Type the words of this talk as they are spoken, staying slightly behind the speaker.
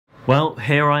Well,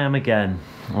 here I am again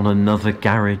on another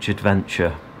garage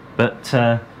adventure, but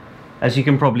as you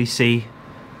can probably see,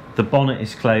 the bonnet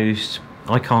is closed.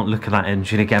 I can't look at that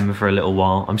engine again for a little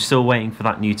while. I'm still waiting for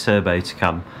that new turbo to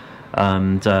come,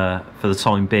 and for the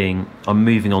time being I'm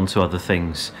moving on to other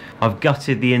things. I've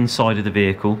gutted the inside of the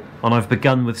vehicle and I've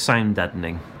begun with sound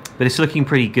deadening, but it's looking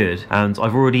pretty good, and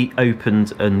I've already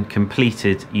opened and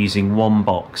completed using one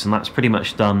box, and that's pretty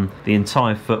much done the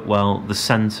entire footwell, the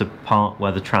centre part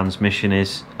where the transmission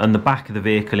is, and the back of the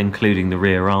vehicle including the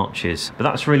rear arches. But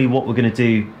that's really what we're going to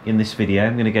do in this video.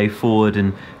 I'm going to go forward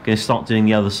and going to start doing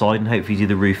the other side and hopefully do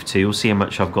the roof too. We'll see how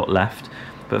much I've got left,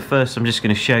 but first I'm just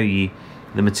going to show you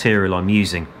the material I'm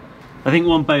using. I think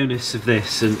one bonus of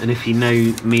this, and if you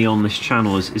know me on this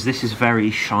channel, is this is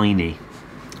very shiny,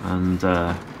 and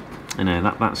you know,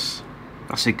 that's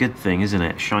a good thing, isn't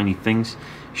it? Shiny things.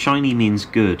 Shiny means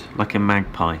good, like a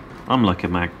magpie. I'm like a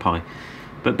magpie.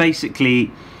 But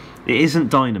basically, it isn't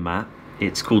Dynamat.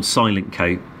 It's called Silent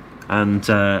Coat, and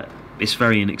it's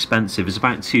very inexpensive. It's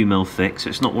about 2mm thick, so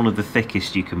it's not one of the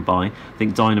thickest you can buy. I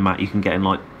think Dynamat you can get in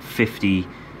like 5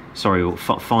 or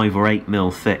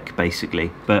 8mm thick,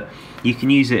 basically. But you can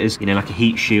use it as, you know, like a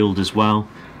heat shield as well.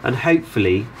 And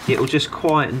hopefully it'll just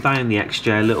quieten down the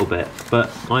XJ a little bit, but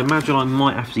I imagine I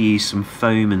might have to use some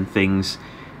foam and things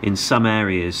in some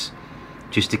areas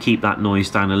just to keep that noise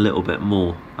down a little bit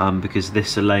more, because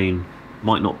this alone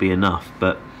might not be enough,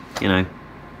 but you know,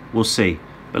 we'll see.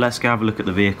 But let's go have a look at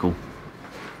the vehicle.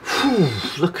 Whew,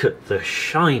 look at the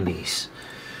shinies.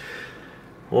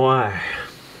 Wow,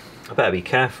 I better be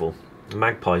careful. The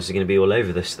magpies are going to be all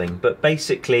over this thing. But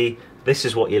basically this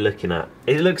is what you're looking at.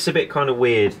 It looks a bit kind of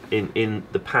weird in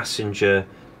the passenger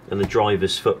and the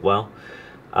driver's footwell,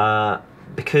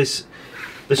 because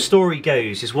the story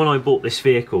goes is when I bought this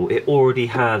vehicle it already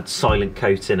had Silent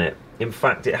Coat in it. In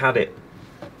fact, it had it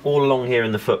all along here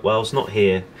in the footwells, not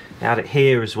here. It had it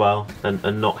here as well,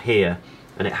 and not here,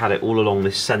 and it had it all along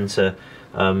this centre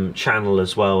channel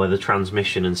as well, where the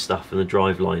transmission and stuff and the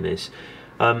driveline is.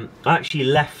 I actually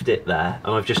left it there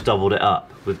and I've just doubled it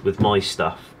up with my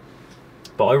stuff.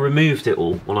 But I removed it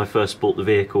all when I first bought the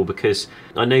vehicle because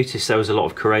I noticed there was a lot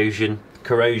of corrosion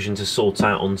to sort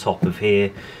out on top of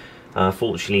here.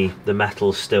 Fortunately the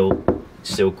metal's still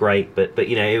great, but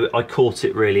you know, I caught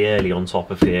it really early on top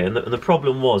of here, and the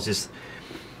problem is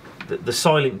that the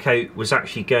Silent Coat was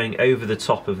actually going over the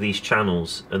top of these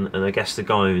channels, and I guess the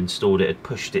guy who installed it had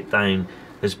pushed it down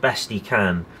as best he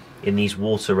can in these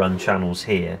water run channels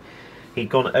here. He'd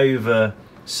gone over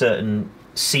certain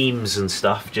seams and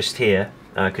stuff just here,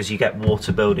 because you get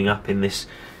water building up in this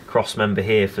cross member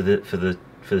here for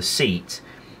the seat,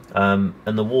 and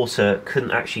the water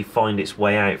couldn't actually find its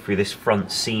way out through this front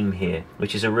seam here,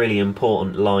 which is a really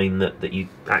important line that you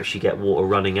actually get water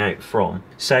running out from.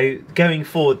 So going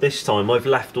forward this time I've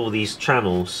left all these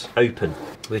channels open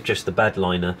with just the bed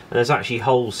liner, and there's actually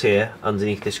holes here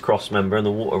underneath this cross member, and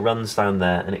the water runs down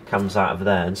there and it comes out of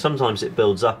there, and sometimes it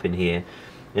builds up in here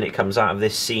and it comes out of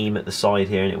this seam at the side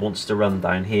here and it wants to run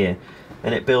down here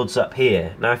and it builds up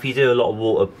here. Now if you do a lot of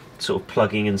water sort of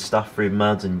plugging and stuff through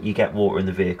mud and you get water in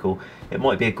the vehicle, it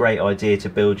might be a great idea to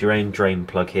build your own drain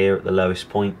plug here at the lowest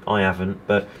point. I haven't,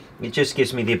 but it just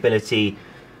gives me the ability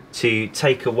to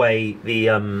take away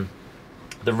the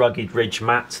rugged ridge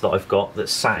mat that I've got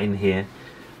that's sat in here,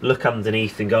 look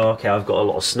underneath and go, okay, I've got a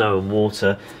lot of snow and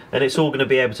water, and it's all going to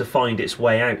be able to find its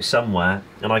way out somewhere,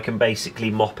 and I can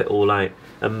basically mop it all out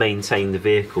and maintain the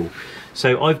vehicle.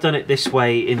 So I've done it this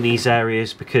way in these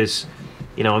areas because,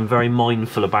 you know, I'm very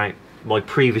mindful about my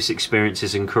previous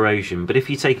experiences in corrosion. But if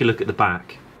you take a look at the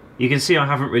back, you can see I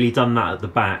haven't really done that at the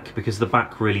back because the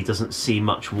back really doesn't see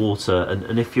much water,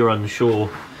 and if you're unsure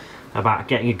about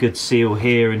getting a good seal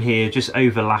here and here, just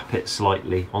overlap it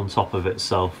slightly on top of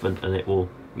itself and it will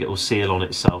seal on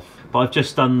itself. But I've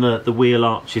just done the wheel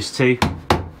arches too.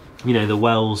 You know, the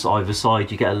wells either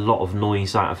side, you get a lot of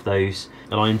noise out of those,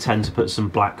 and I intend to put some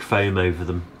black foam over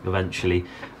them eventually,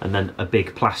 and then a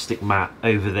big plastic mat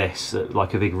over this,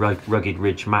 like a big rugged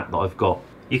ridge mat that I've got.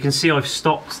 You can see I've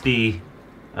stopped the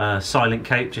Silent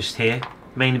Coat just here,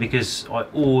 mainly because I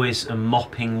always am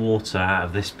mopping water out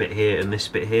of this bit here and this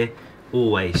bit here,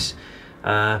 always.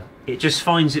 It just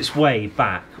finds its way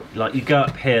back, like you go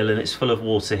uphill and it's full of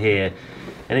water here,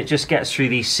 and it just gets through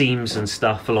these seams and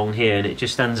stuff along here, and it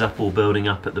just ends up all building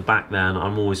up at the back there, and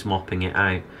I'm always mopping it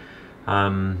out.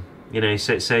 You know,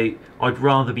 so I'd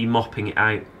rather be mopping it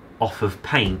out off of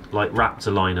paint like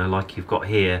Raptor liner like you've got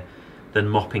here than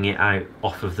mopping it out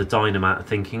off of the Dynamat,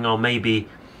 thinking, oh, maybe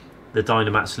the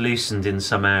dynamat's loosened in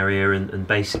some area, and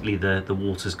basically the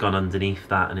water's gone underneath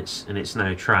that, and it's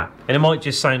now trapped. And it might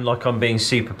just sound like I'm being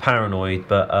super paranoid,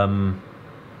 but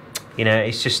you know,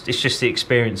 it's just the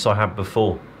experience I had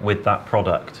before with that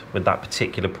product, with that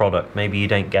particular product. Maybe you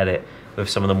don't get it with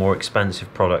some of the more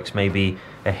expensive products. Maybe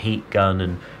a heat gun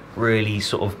and really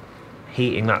sort of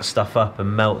heating that stuff up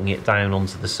and melting it down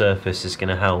onto the surface is going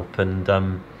to help, and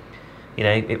you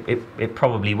know, it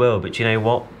probably will. But you know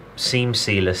what? Seam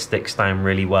sealer sticks down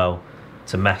really well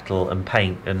to metal and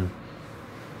paint and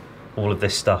all of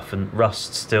this stuff, and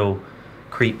rust still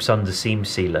creeps under seam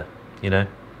sealer, you know.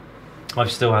 I've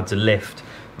still had to lift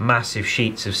massive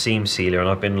sheets of seam sealer, and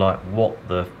I've been like, what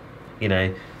the, you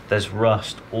know, there's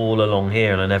rust all along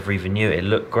here, and I never even knew it. It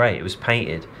looked great, it was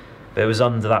painted, but it was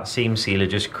under that seam sealer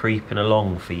just creeping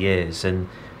along for years. And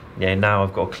you know, now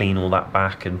I've got to clean all that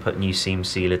back and put new seam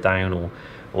sealer down,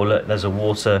 or look, there's a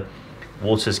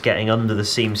water's getting under the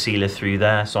seam sealer through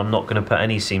there, so I'm not going to put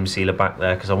any seam sealer back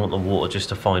there because I want the water just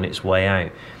to find its way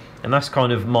out. And that's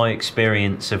kind of my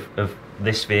experience of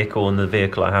this vehicle and the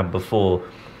vehicle I had before,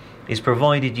 is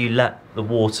provided you let the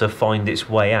water find its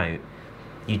way out,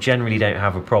 you generally don't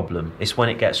have a problem. It's when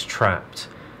it gets trapped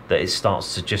that it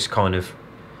starts to just kind of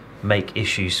make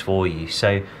issues for you.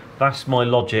 So that's my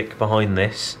logic behind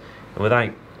this. And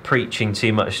without preaching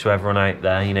too much to everyone out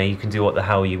there, you know, you can do what the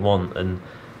hell you want, and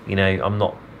you know, I'm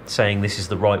not saying this is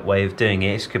the right way of doing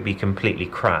it. It could be completely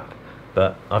crap,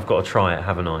 but I've got to try it,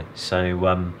 haven't I?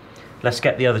 So let's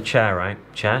get the other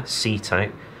seat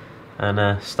out,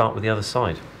 and start with the other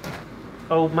side.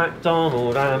 Old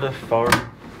MacDonald and a farm,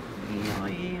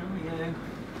 E-I-E-I-O.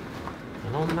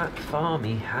 And on that farm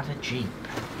he had a Jeep,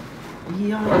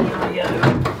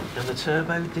 E-I-E-I-O. And the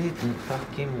turbo didn't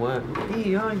fucking work,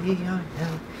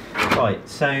 E-I-E-I-O. Right,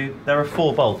 so there are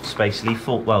 4 bolts basically,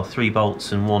 3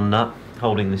 bolts and 1 nut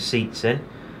holding the seats in.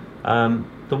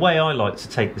 The way I like to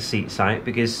take the seats out,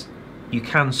 because you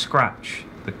can scratch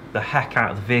the heck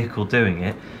out of the vehicle doing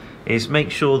it, is make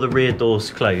sure the rear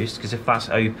door's closed, because if that's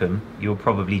open you'll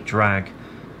probably drag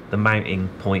the mounting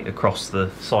point across the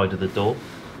side of the door.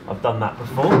 I've done that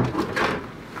before.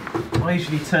 I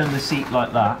usually turn the seat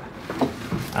like that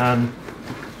and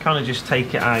kind of just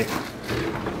take it out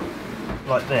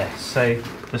like this, so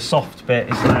the soft bit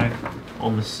is now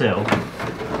on the sill.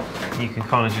 You can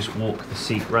kind of just walk the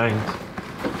seat round,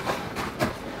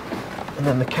 and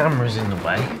then the camera's in the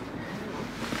way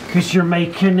because you're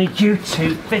making a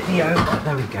YouTube video.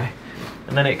 There we go.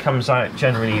 And then it comes out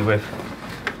generally with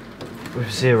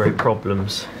 0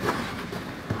 problems.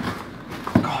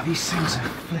 God, these things are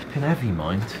flipping heavy,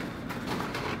 mind.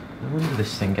 No wonder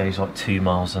this thing goes like 2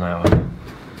 miles an hour.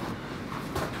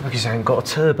 Because I haven't got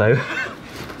a turbo.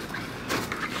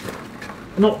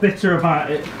 Not bitter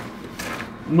about it.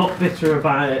 Not bitter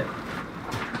about it.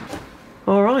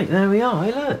 Alright, there we are.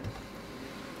 Hey, look.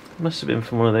 Must have been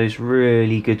from one of those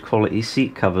really good quality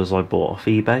seat covers I bought off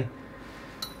eBay.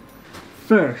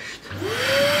 First,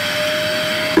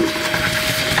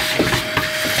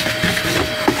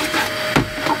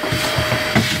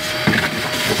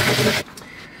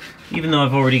 even though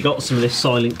I've already got some of this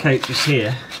silent coat just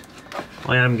here,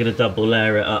 I am going to double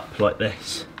layer it up like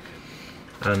this,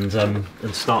 and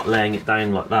start laying it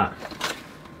down like that.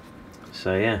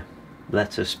 So yeah,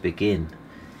 let us begin.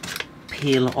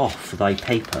 Peel off thy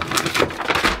paper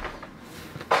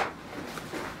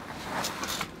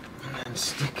and then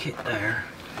stick it there,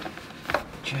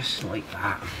 just like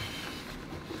that.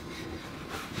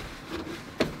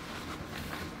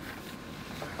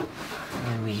 And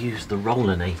then we use the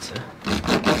Rollinator.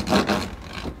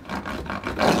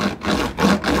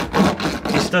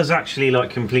 This does actually like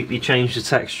completely change the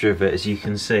texture of it, as you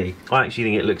can see. I actually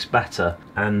think it looks better,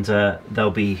 and there'll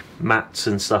be mats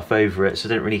and stuff over it, so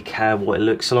I don't really care what it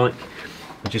looks like.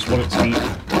 I just want it to be,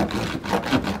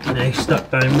 you know, stuck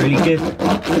down really good.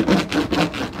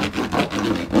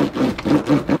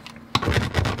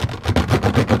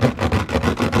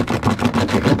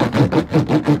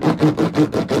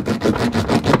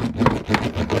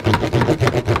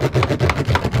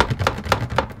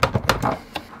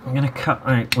 I'm going to cut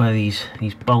out where these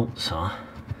bolts are,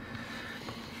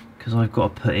 because I've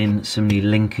got to put in some new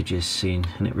linkages soon,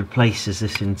 and it replaces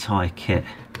this entire kit.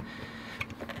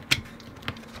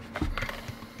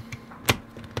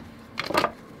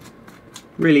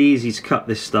 Really easy to cut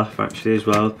this stuff actually as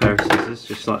well, with a pair of scissors,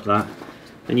 just like that.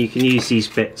 And you can use these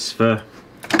bits for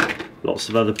lots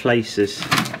of other places.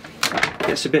 It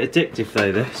gets a bit addictive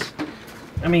though, this.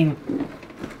 I mean,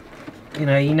 you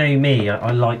know me,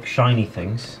 I like shiny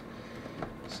things.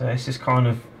 So this is kind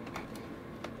of,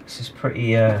 this is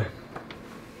pretty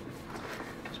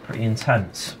pretty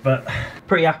intense, but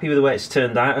pretty happy with the way it's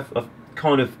turned out. I've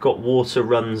kind of got water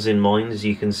runs in mind. As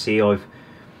you can see, I've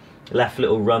left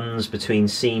little runs between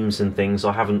seams and things.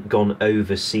 I haven't gone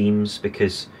over seams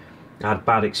because I had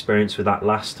bad experience with that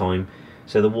last time,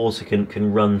 so the water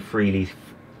can run freely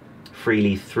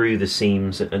through the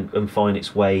seams and find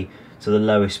its way to the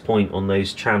lowest point on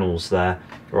those channels there,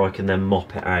 where I can then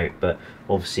mop it out. But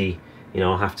obviously, you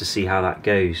know, I'll have to see how that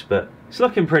goes, but it's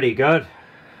looking pretty good.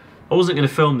 I wasn't going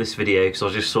to film this video because I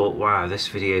just thought, wow, this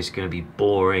video is going to be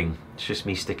boring. It's just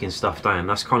me sticking stuff down.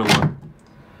 That's kind of my...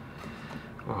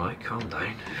 Alright, calm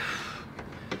down.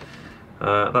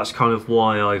 That's kind of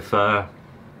why I've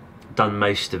done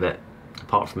most of it,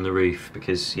 apart from the roof,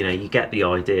 because, you know, you get the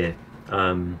idea.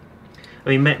 I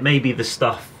mean, maybe the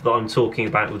stuff that I'm talking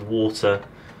about with water,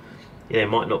 you know,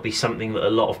 might not be something that a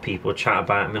lot of people chat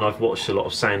about. I mean, I've watched a lot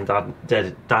of sound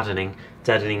deadening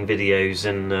videos,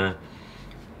 and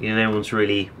you know, no one's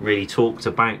really talked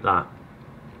about that,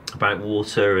 about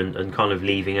water and kind of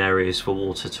leaving areas for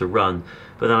water to run.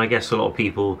 But then I guess a lot of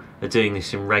people are doing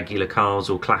this in regular cars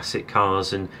or classic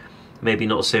cars, and maybe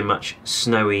not so much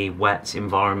snowy, wet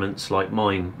environments like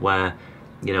mine, where,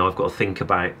 you know, I've got to think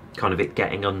about kind of it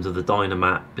getting under the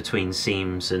dynamat between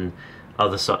seams and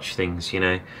other such things, you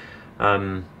know.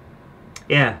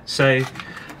 Yeah, so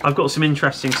I've got some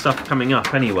interesting stuff coming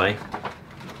up anyway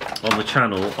on the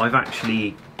channel. I've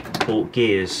actually bought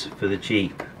gears for the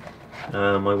Jeep.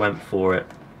 I went for it,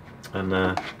 and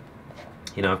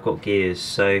you know, I've got gears,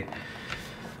 so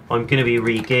I'm going to be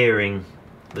re-gearing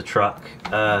the truck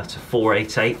to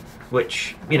 488,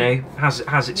 which, you know,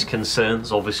 has its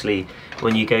concerns. Obviously,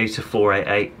 when you go to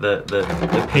 488,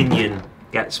 the pinion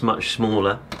gets much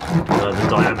smaller, the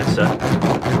diameter,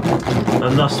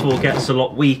 and thus will gets a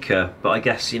lot weaker. But I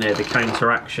guess, you know, the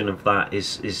counteraction of that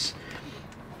is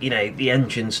you know, the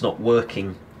engine's not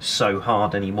working so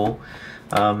hard anymore.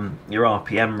 Your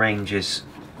RPM ranges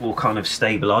will kind of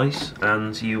stabilise,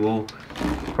 and you will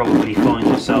probably find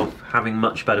yourself having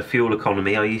much better fuel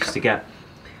economy. I used to get,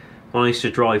 when I used to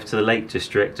drive to the Lake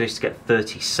District, I used to get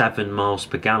 37 miles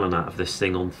per gallon out of this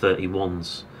thing on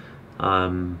 31s.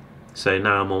 So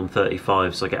now I'm on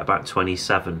 35, so I get about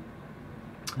 27,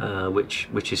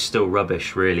 which is still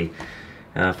rubbish, really,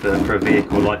 for a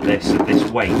vehicle like this, at this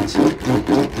weight.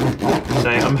 So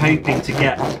I'm hoping to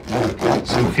get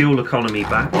some fuel economy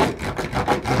back,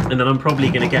 and then I'm probably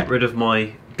going to get rid of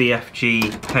my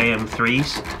BFG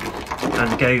KM3s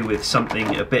and go with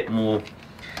something a bit more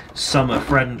summer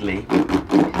friendly,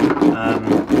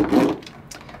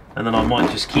 and then I might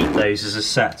just keep those as a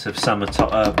set of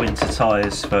winter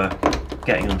tyres for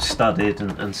getting them studded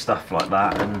and stuff like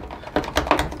that, and,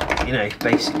 you know,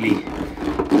 basically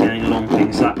getting along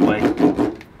things that way.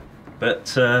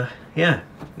 But yeah,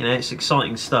 you know, it's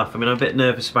exciting stuff. I mean, I'm a bit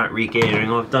nervous about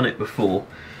re-gearing. I've done it before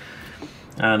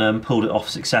and pulled it off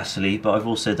successfully, but I've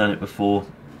also done it before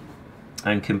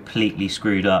and completely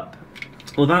screwed up.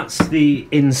 Well, that's the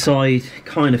inside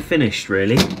kind of finished,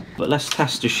 really, but let's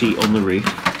test a sheet on the roof,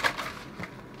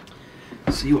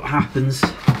 see what happens.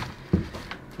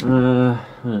 I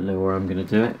don't know where I'm going to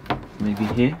do it, maybe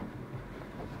here.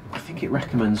 I think it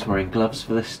recommends wearing gloves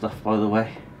for this stuff, by the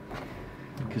way,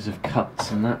 because of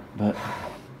cuts and that, but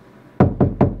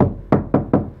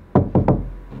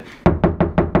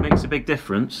it makes a big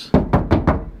difference.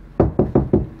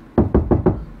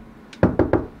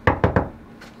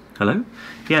 Hello?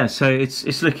 Yeah, so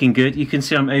it's looking good. You can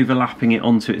see I'm overlapping it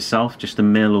onto itself, just a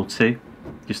mil or two,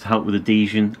 just to help with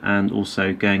adhesion, and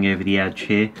also going over the edge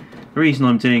here. The reason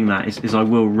I'm doing that is I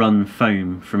will run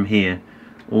foam from here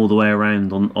all the way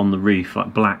around on the roof,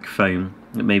 like black foam,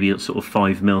 maybe sort of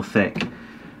 5 mil thick,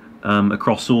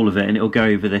 across all of it, and it'll go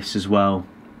over this as well,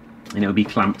 and it'll be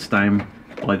clamped down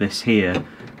by this here.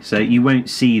 So you won't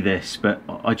see this, but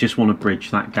I just want to bridge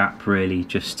that gap, really,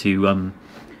 just to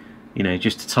you know,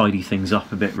 just to tidy things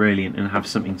up a bit, really, and have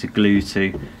something to glue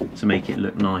to make it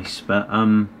look nice. But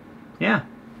yeah,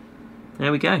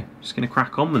 there we go. Just gonna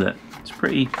crack on with it. It's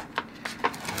pretty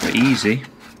easy.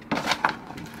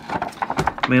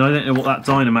 I mean, I don't know what that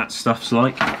Dynamat stuff's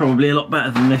like. Probably a lot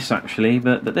better than this, actually,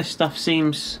 but this stuff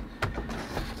seems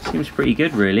pretty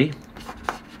good, really.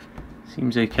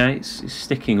 Seems okay. It's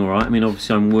sticking all right. I mean,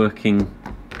 obviously I'm working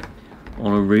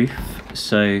on a roof,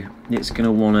 so it's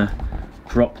gonna want to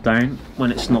drop down when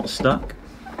it's not stuck,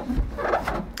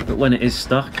 but when it is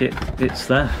stuck, it's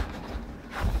there.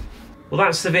 Well,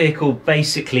 that's the vehicle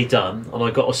basically done, and I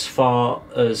got as far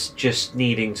as just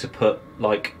needing to put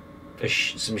like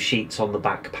some sheets on the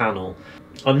back panel.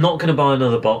 I'm not going to buy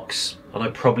another box. and I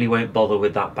probably won't bother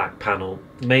with that back panel.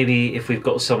 Maybe if we've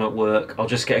got some at work, I'll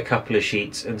just get a couple of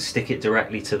sheets and stick it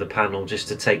directly to the panel just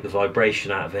to take the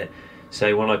vibration out of it.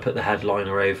 So when I put the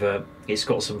headliner over, it's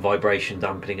got some vibration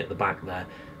dampening at the back there.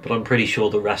 But I'm pretty sure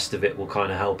the rest of it will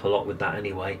kind of help a lot with that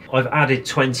anyway. I've added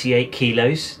 28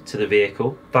 kilos to the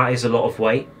vehicle. That is a lot of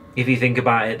weight. If you think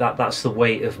about it, that's the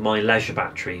weight of my leisure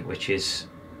battery, which is...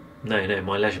 No,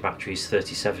 my leisure battery is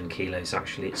 37 kilos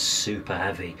actually. It's super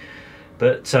heavy.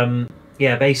 But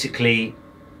yeah, basically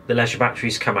the leisure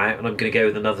batteries come out and I'm going to go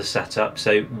with another setup.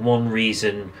 So one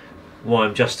reason why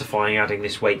I'm justifying adding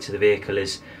this weight to the vehicle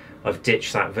is I've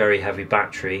ditched that very heavy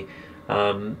battery.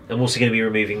 I'm also going to be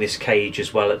removing this cage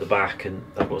as well at the back, and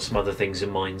I've got some other things in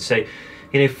mind. So,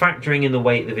 you know, factoring in the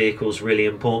weight of the vehicle is really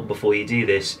important before you do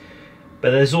this.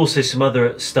 But there's also some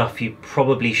other stuff you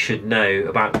probably should know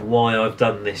about why I've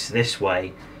done this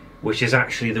way, which is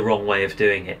actually the wrong way of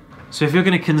doing it. So if you're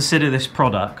going to consider this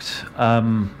product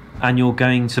and you're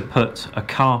going to put a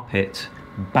carpet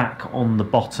back on the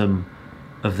bottom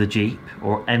of the Jeep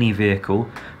or any vehicle,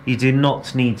 you do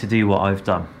not need to do what I've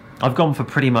done. I've gone for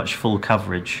pretty much full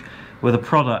coverage with a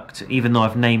product, even though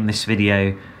I've named this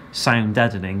video sound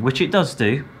deadening, which it does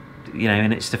do, you know,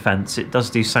 in its defense, it does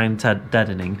do sound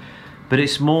deadening, but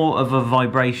it's more of a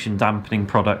vibration dampening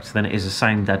product than it is a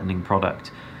sound deadening product.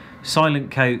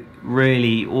 Silent coat,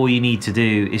 really all you need to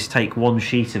do is take one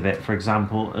sheet of it, for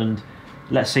example, and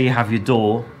let's say you have your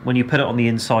door. When you put it on the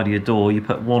inside of your door, you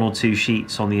put 1 or 2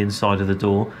 sheets on the inside of the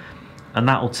door, and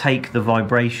that will take the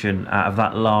vibration out of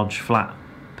that large flat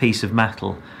piece of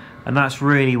metal. And that's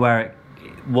really where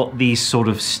what these sort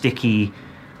of sticky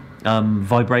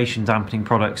vibration dampening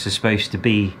products are supposed to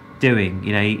be doing.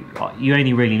 You know, you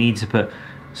only really need to put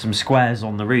some squares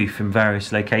on the roof in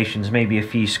various locations, maybe a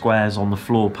few squares on the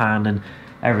floor pan and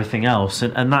everything else,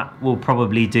 and that will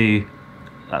probably do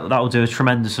a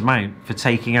tremendous amount for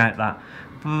taking out that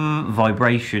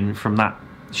vibration from that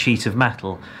sheet of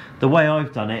metal. The way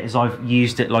I've done it is I've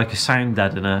used it like a sound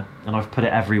deadener, and I've put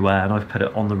it everywhere, and I've put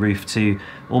it on the roof too,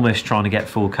 almost trying to get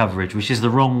full coverage, which is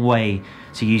the wrong way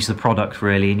to use the product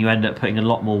really, and you end up putting a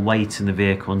lot more weight in the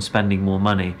vehicle and spending more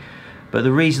money. But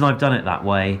the reason I've done it that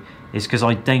way is because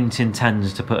I don't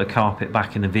intend to put a carpet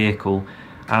back in the vehicle,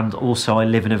 and also I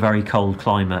live in a very cold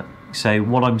climate. So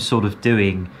what I'm sort of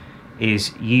doing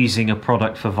is using a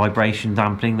product for vibration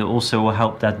dampening that also will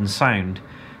help deaden sound,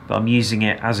 but I'm using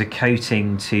it as a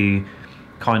coating to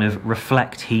kind of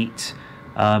reflect heat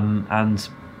and,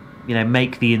 you know,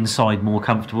 make the inside more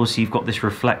comfortable. So you've got this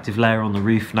reflective layer on the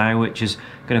roof now, which is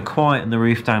going to quieten the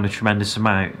roof down a tremendous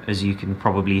amount, as you can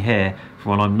probably hear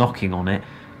from when I'm knocking on it,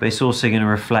 but it's also going to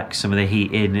reflect some of the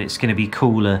heat in, and it's going to be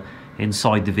cooler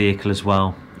inside the vehicle as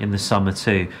well in the summer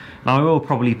too. Now I will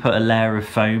probably put a layer of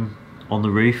foam on the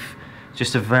roof,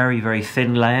 just a very, very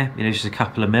thin layer, you know, just a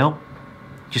couple of mil,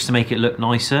 just to make it look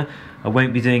nicer. I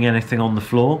won't be doing anything on the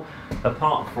floor,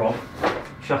 apart from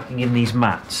chucking in these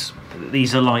mats.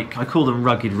 These are like, I call them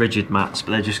rugged rigid mats,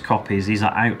 but they're just copies. These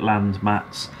are Outland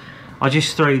mats. I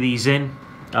just throw these in,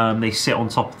 they sit on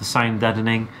top of the sound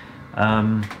deadening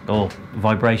or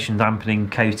vibration dampening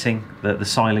coating, the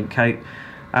silent coat,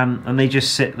 and they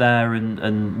just sit there,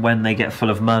 and when they get full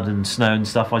of mud and snow and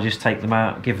stuff, I just take them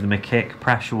out, give them a kick,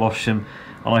 pressure wash them,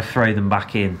 and I throw them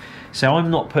back in. So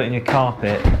I'm not putting a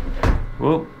carpet,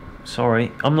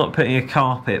 I'm not putting a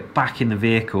carpet back in the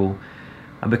vehicle,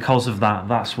 and because of that,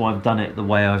 that's why I've done it the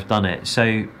way I've done it.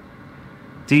 So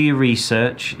do your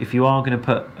research. If you are going to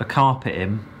put a carpet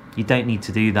in, you don't need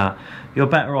to do that. You're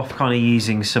better off kind of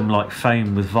using some like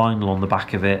foam with vinyl on the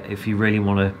back of it if you really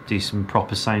want to do some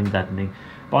proper sound deadening.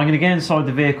 But I'm going to get inside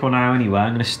the vehicle now anyway.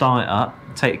 I'm going to start it up,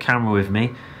 take the camera with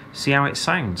me, see how it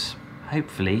sounds.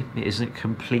 Hopefully it isn't a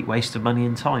complete waste of money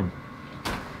and time.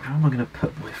 How am I going to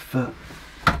put my foot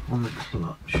on the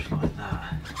clutch like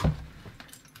that?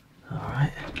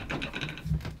 Alright.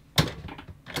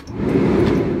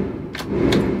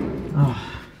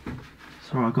 Oh,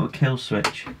 sorry, I've got a kill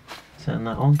switch. Turn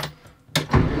that on.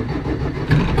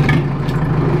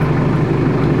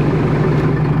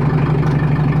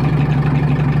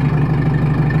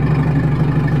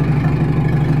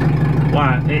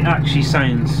 Wow, it actually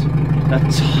sounds a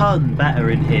ton better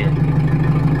in here.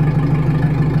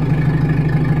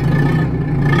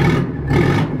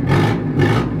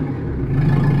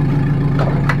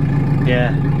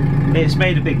 Yeah, it's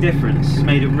made a big difference. It's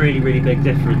made a really, really big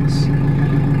difference. You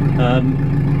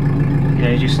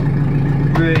know, just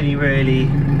really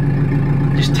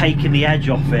just taking the edge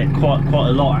off it quite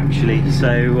a lot actually.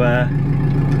 So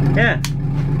yeah,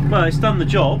 well, it's done the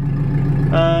job.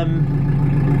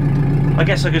 I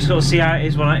guess I just got to see how it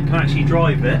is when I can actually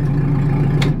drive it.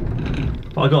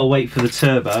 But I've got to wait for the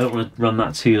turbo. I don't want to run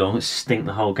that too long, it'll stink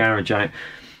the whole garage out.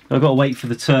 I've got to wait for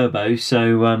the turbo,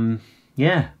 so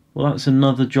yeah, well that's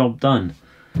another job done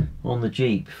on the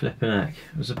Jeep, flipping heck.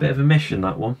 It was a bit of a mission,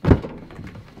 that one.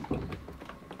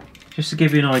 Just to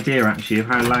give you an idea actually of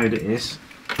how loud it is.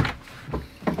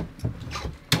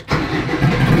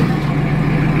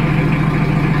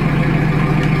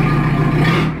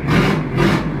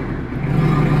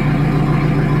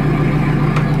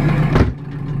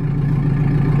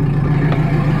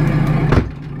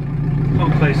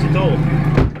 Can't close the door.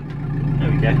 There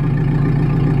we go.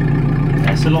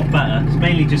 That's a lot better. It's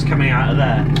mainly just coming out of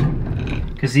there.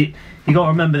 Because you got to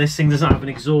remember, this thing doesn't have an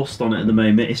exhaust on it at the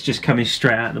moment, it's just coming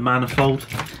straight out of the manifold,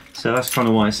 so that's kind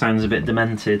of why it sounds a bit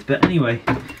demented. But anyway,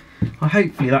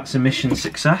 hopefully that's a mission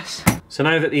success. So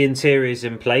now that the interior is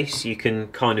in place, you can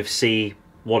kind of see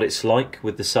what it's like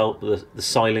with the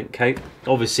silent coat.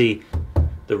 Obviously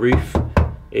the roof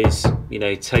is, you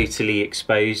know, totally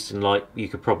exposed, and like you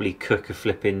could probably cook a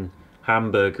flipping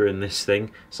hamburger in this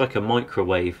thing. It's like a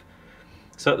microwave.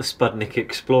 It's like the Sputnik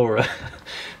Explorer.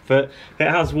 But it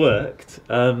has worked.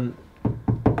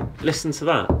 Listen to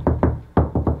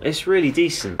that. It's really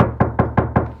decent.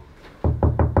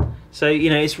 So, you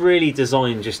know, it's really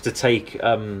designed just to take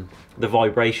the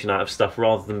vibration out of stuff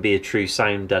rather than be a true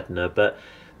sound deadener. But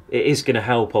it is going to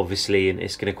help, obviously, and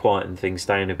it's going to quieten things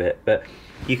down a bit. But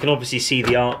you can obviously see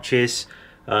the arches.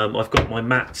 I've got my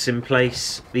mats in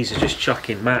place. These are just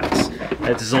chuck-in mats.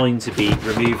 They're designed to be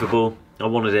removable. I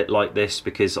wanted it like this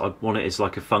because I want it as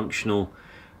like a functional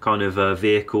kind of a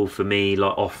vehicle for me,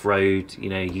 like off-road, you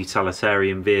know,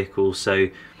 utilitarian vehicle. So,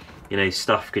 you know,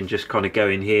 stuff can just kind of go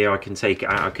in here. I can take it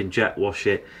out, I can jet wash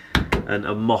it and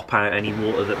mop out any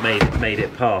water that made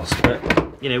it pass. But,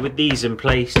 you know, with these in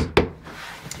place,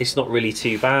 it's not really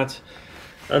too bad.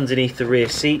 Underneath the rear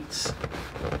seats,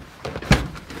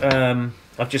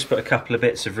 I've just put a couple of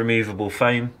bits of removable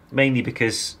foam, mainly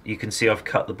because you can see I've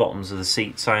cut the bottoms of the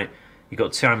seats out. You've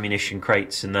got 2 ammunition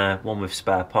crates in there, one with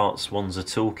spare parts, one's a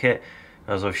toolkit,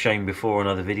 as I've shown before in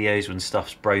other videos when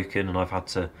stuff's broken and I've had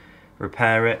to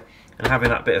repair it. And having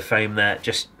that bit of foam there,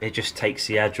 it just takes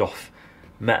the edge off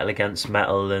metal against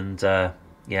metal, and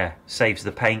yeah, saves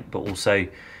the paint, but also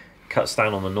cuts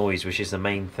down on the noise, which is the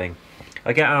main thing.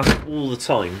 I get asked all the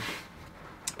time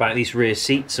about these rear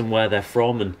seats and where they're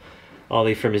from, and are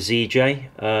they from a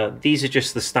ZJ? These are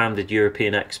just the standard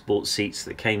European export seats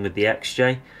that came with the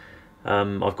XJ.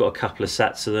 I've got a couple of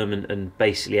sets of them, and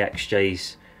basically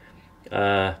XJs,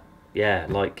 yeah,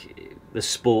 like the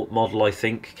sport model I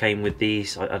think came with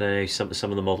these. I don't know, some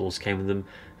of the models came with them.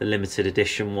 The limited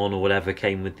edition one or whatever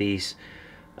came with these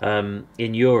in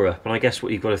Europe. And I guess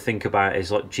what you've got to think about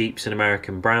is, like, Jeep's an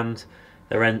American brand.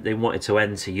 They wanted to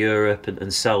enter Europe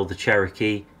and sell the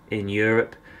Cherokee in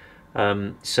Europe.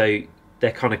 So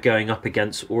they're kind of going up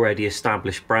against already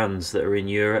established brands that are in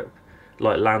Europe,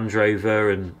 like Land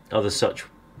Rover and other such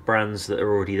brands that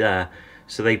are already there.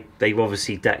 So they've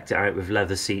obviously decked it out with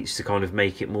leather seats to kind of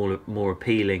make it more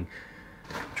appealing.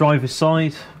 Driver's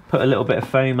side, put a little bit of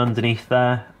foam underneath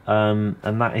there, and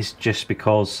that is just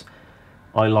because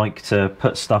I like to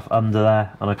put stuff under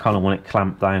there and I kind of want it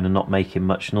clamped down and not making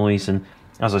much noise. And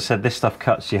as I said, this stuff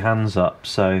cuts your hands up,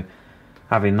 so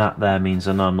having that there means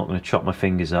I know I'm not going to chop my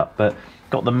fingers up. But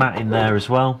got the mat in there as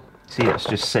well. See, it's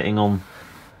just sitting on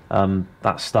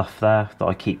that stuff there that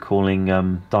I keep calling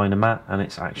Dynamat, and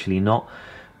it's actually not.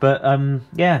 But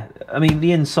yeah, I mean,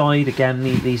 the inside again,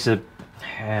 these are,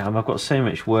 I've got so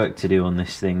much work to do on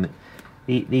this thing.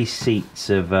 These seats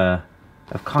have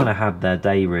kind of had their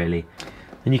day, really.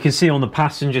 And you can see on the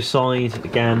passenger side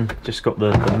again, just got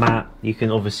the mat. You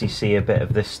can obviously see a bit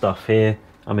of this stuff here.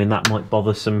 I mean, that might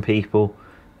bother some people.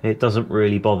 It doesn't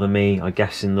really bother me. I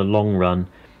guess in the long run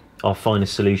I'll find a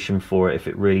solution for it if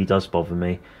it really does bother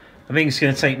me. I think it's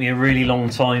going to take me a really long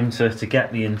time to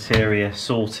get the interior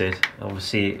sorted.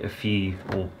 Obviously, a few,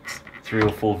 or 3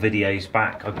 or 4 videos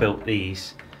back, I built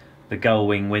these, the gull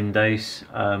wing windows,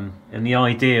 and the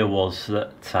idea was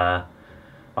that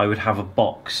I would have a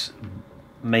box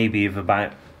maybe of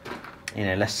about, you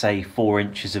know, let's say 4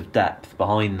 inches of depth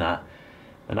behind that,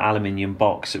 an aluminium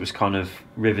box that was kind of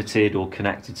riveted or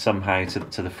connected somehow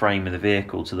to the frame of the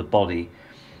vehicle, to the body.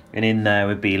 And in there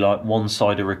would be like one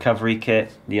side a recovery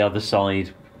kit, the other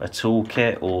side a tool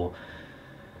kit, or,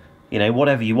 you know,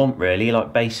 whatever you want really,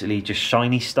 like basically just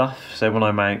shiny stuff. So when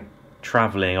I'm out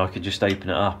travelling, I could just open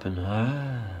it up and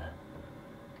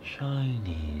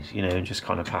shinies, you know, and just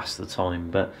kind of pass the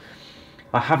time. But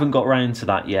I haven't got round to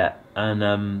that yet,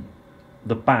 and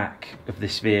the back of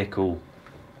this vehicle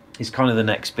is kind of the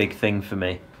next big thing for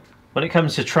me. When it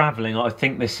comes to travelling, I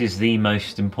think this is the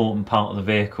most important part of the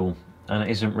vehicle. and it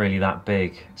isn't really that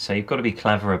big, so you've got to be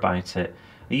clever about it.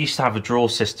 I used to have a drawer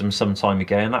system some time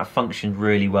ago, and that functioned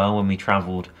really well when we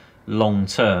travelled long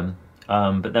term,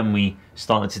 but then we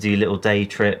started to do little day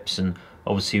trips, and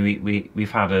obviously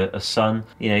we've had a son,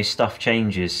 you know, stuff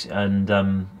changes, and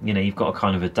you know, you've got to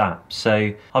kind of adapt.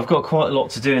 So I've got quite a lot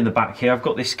to do in the back here. I've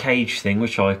got this cage thing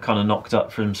which I kind of knocked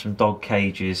up from some dog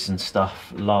cages and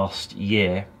stuff last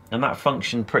year, and that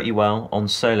functioned pretty well on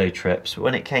solo trips. But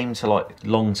when it came to like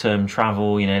long-term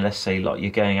travel, you know, let's say like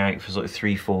you're going out for sort of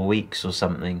 3-4 weeks or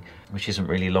something, which isn't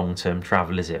really long-term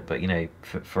travel, is it? But you know,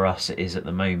 for us it is at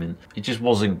the moment. It just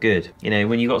wasn't good. You know,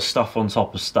 when you've got stuff on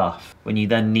top of stuff, when you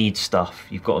then need stuff,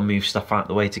 you've got to move stuff out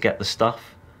the way to get the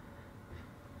stuff.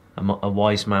 A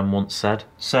wise man once said.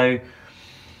 So,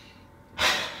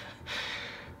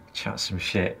 chat some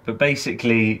shit. But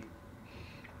basically,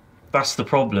 that's the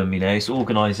problem, you know, it's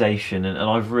organisation, and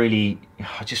I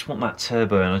just want that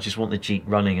turbo, and I just want the Jeep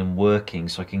running and working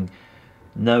so I can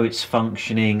know it's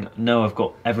functioning, know I've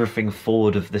got everything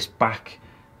forward of this back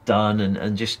done,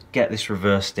 and just get this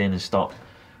reversed in and start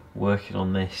working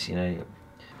on this, you know.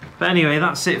 But anyway,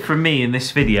 that's it from me in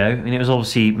this video, and it was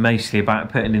obviously mostly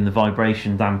about putting in the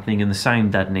vibration dampening and the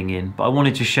sound deadening in, but I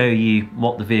wanted to show you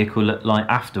what the vehicle looked like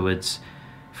afterwards,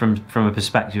 from a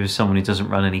perspective of someone who doesn't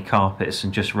run any carpets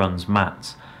and just runs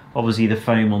mats. Obviously the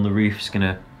foam on the roof is going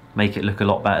to make it look a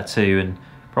lot better too, and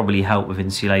probably help with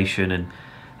insulation and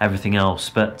everything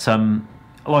else. But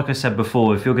like I said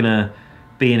before, if you're going to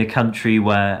be in a country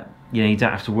where, you know, you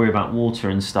don't have to worry about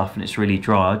water and stuff and it's really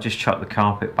dry, I'd just chuck the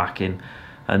carpet back in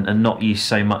and not use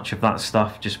so much of that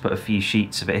stuff. Just put a few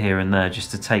sheets of it here and there just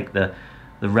to take the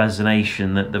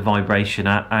resonation, the vibration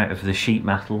out of the sheet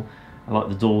metal, like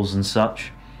the doors and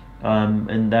such.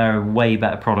 And there are way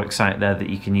better products out there that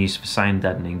you can use for sound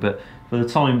deadening, but for the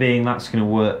time being that's going to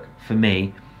work for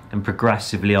me, and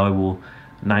progressively I will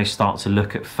now start to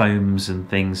look at foams and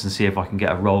things and see if I can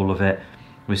get a roll of it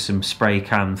with some spray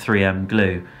can 3M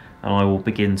glue, and I will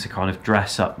begin to kind of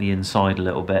dress up the inside a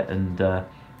little bit and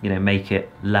you know, make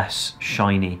it less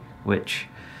shiny, which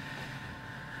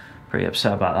pretty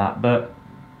upset about that. But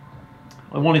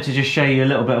I wanted to just show you a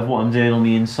little bit of what I'm doing on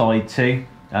the inside too.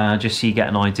 Just so you get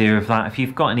an idea of that. If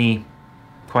you've got any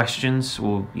questions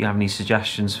or you have any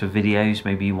suggestions for videos,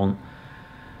 maybe you want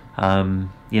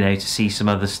you know, to see some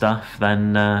other stuff,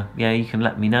 then yeah, you can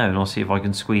let me know and I'll see if I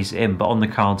can squeeze it in. But on the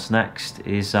cards next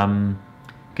is going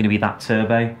to be that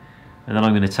turbo, and then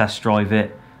I'm going to test drive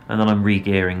it, and then I'm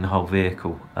re-gearing the whole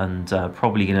vehicle, and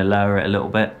probably going to lower it a little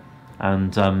bit,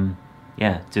 and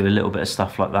yeah, do a little bit of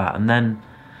stuff like that. And then,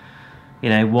 you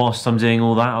know, whilst I'm doing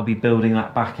all that, I'll be building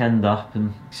that back end up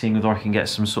and seeing whether I can get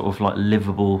some sort of like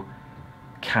livable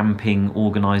camping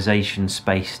organisation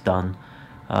space done,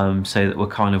 so that we're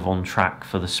kind of on track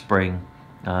for the spring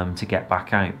to get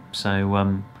back out. So,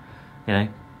 you know,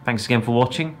 thanks again for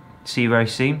watching. See you very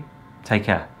soon. Take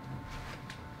care.